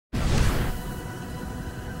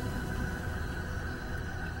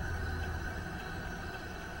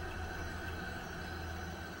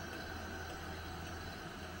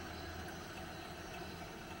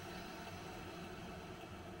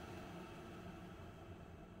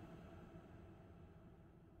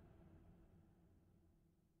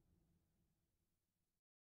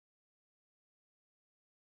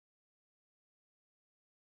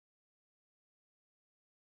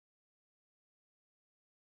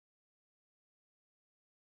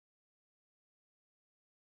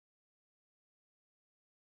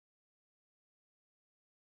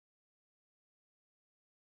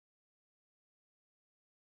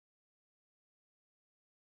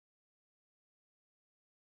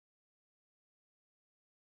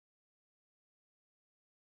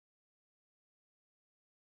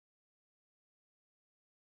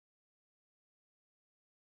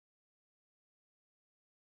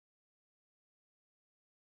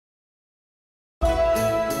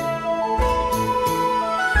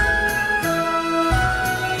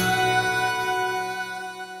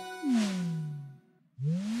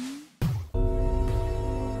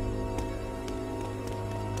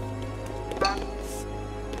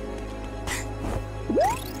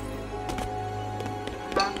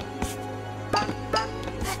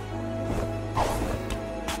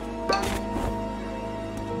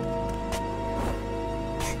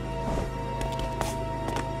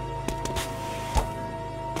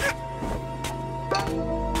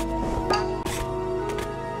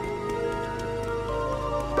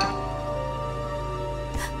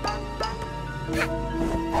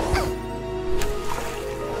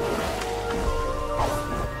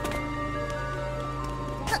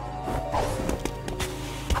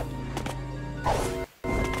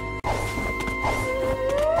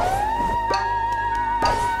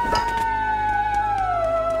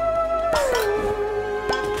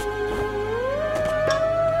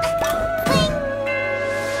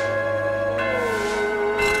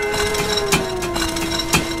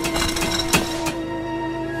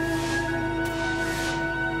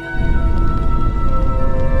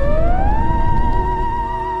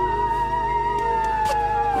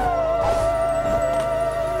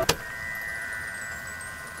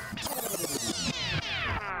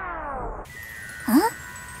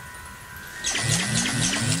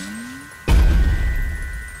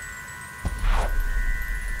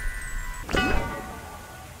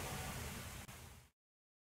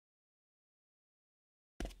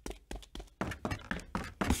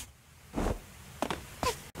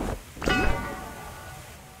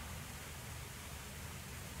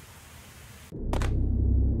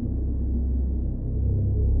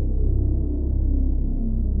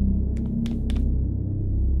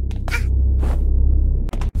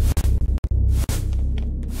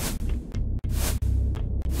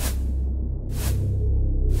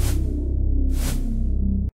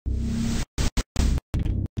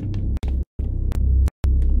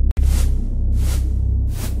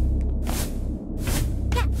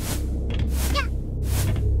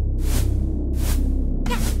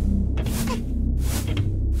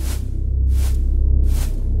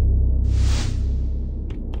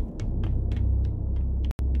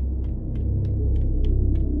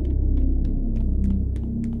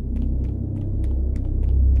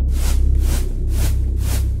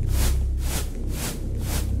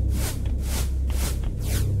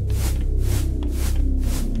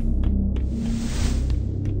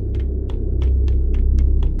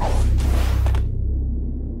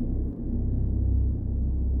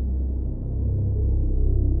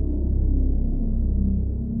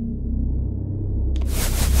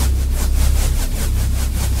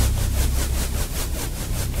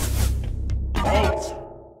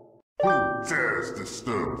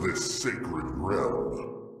this sacred realm.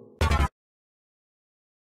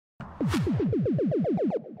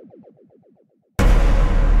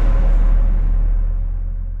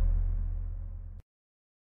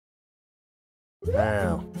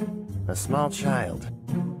 Oh, a small child.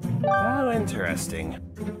 How interesting.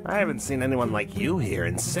 I haven't seen anyone like you here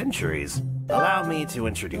in centuries. Allow me to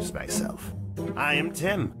introduce myself. I am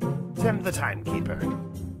Tim. Tim the Timekeeper.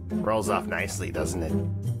 Rolls off nicely, doesn't it?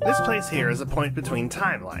 This place here is a point between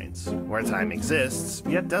timelines, where time exists,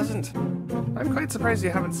 yet doesn't. I'm quite surprised you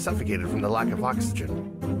haven't suffocated from the lack of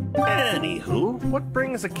oxygen. Anywho, what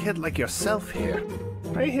brings a kid like yourself here?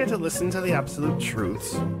 Are you here to listen to the absolute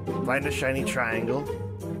truths? Find a shiny triangle?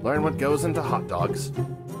 Learn what goes into hot dogs?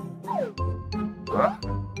 Huh?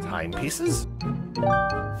 Timepieces?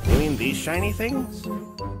 You mean these shiny things?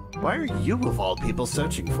 Why are you of all people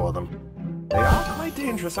searching for them? They are quite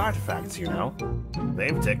dangerous artifacts, you know.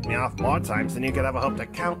 They've ticked me off more times than you could ever hope to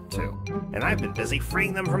count to, and I've been busy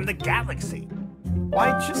freeing them from the galaxy.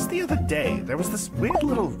 Why, just the other day, there was this weird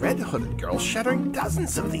little red-hooded girl shattering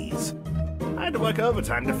dozens of these. I had to work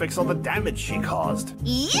overtime to fix all the damage she caused.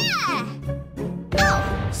 Yeah!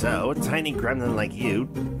 So, a tiny gremlin like you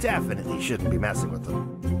definitely shouldn't be messing with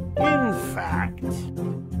them. In fact,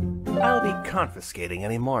 I'll be confiscating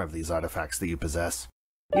any more of these artifacts that you possess.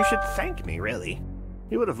 You should thank me, really.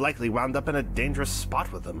 You would have likely wound up in a dangerous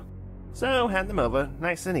spot with them. So, hand them over,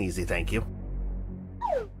 nice and easy, thank you.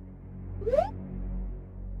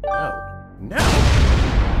 No.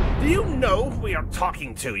 No! Do you know who we are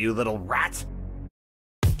talking to, you little rat?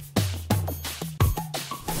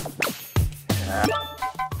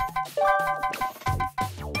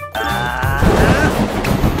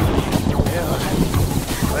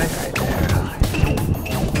 Wait right there.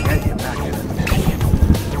 I'll get you back in a minute.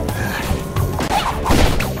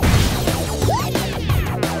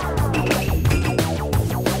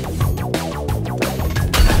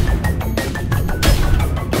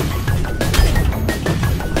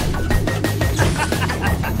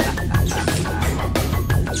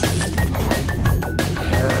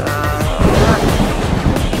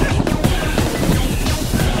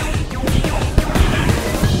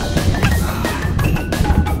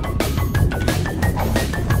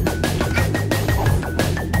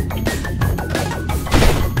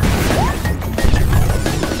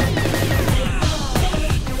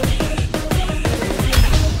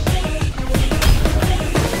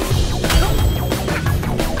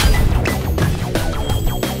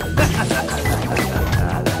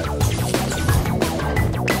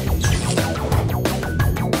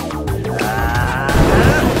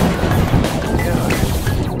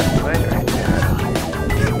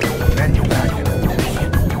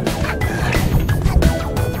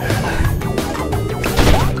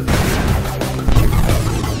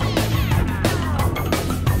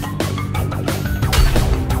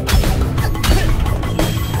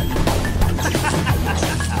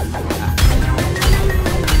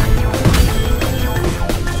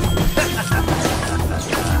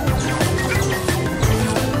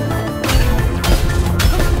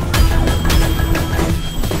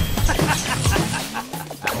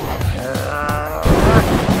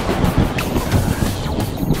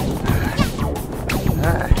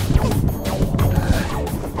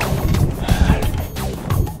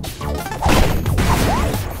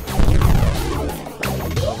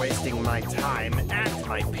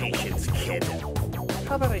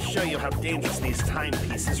 How about I show you how dangerous these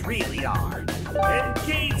timepieces really are?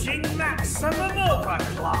 Engaging maximum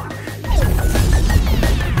overclock!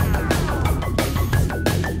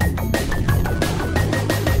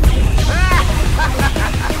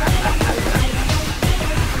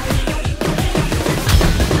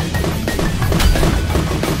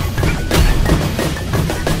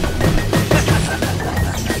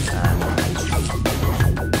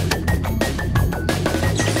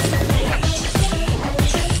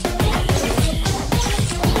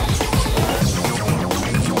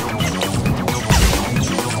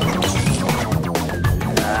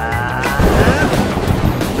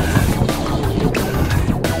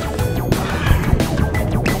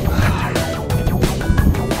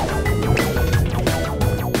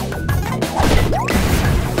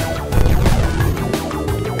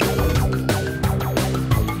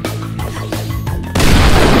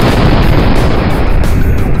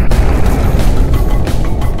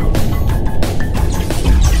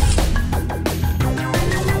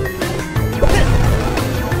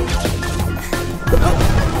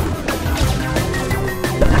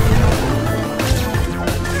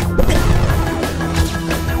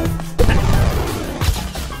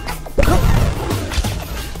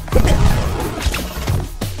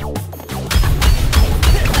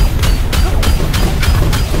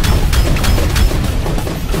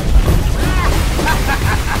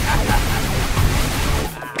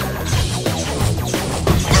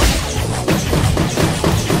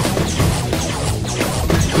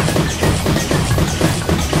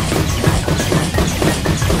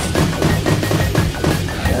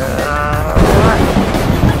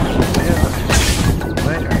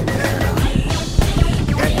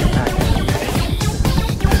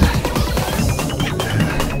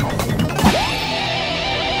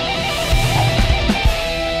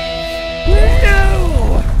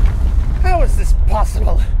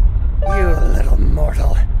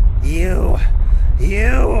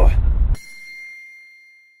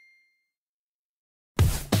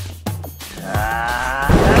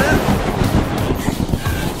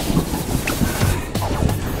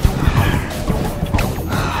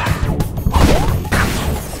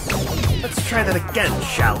 again,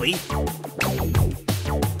 shall we?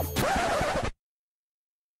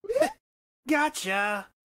 Gotcha!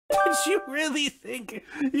 Did you really think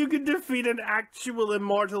you could defeat an actual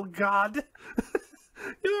immortal god?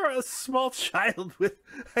 You're a small child with,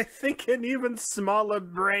 I think, an even smaller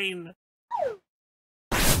brain.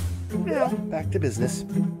 Now, back to business.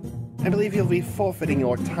 I believe you'll be forfeiting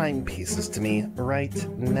your timepieces to me right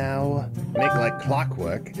now. Make like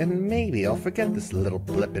clockwork, and maybe I'll forget this little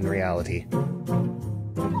blip in reality.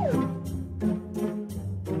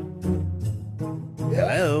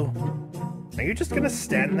 Hello? Are you just gonna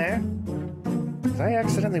stand there? Did I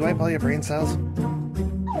accidentally wipe all your brain cells?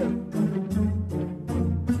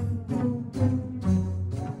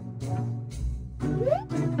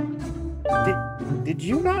 Did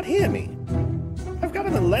you not hear me? I've got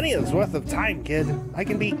a millennia's worth of time, kid. I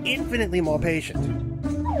can be infinitely more patient.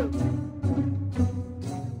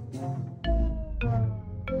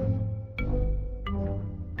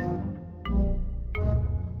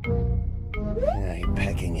 I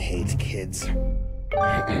pecking hate kids.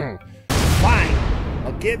 Fine!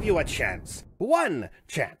 I'll give you a chance. One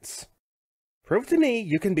chance. Prove to me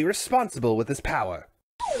you can be responsible with this power.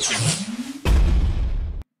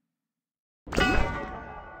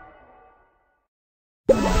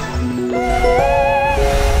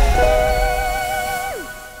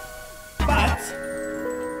 But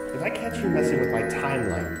if I catch you messing with my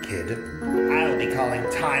timeline, kid, I'll be calling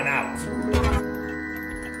time out.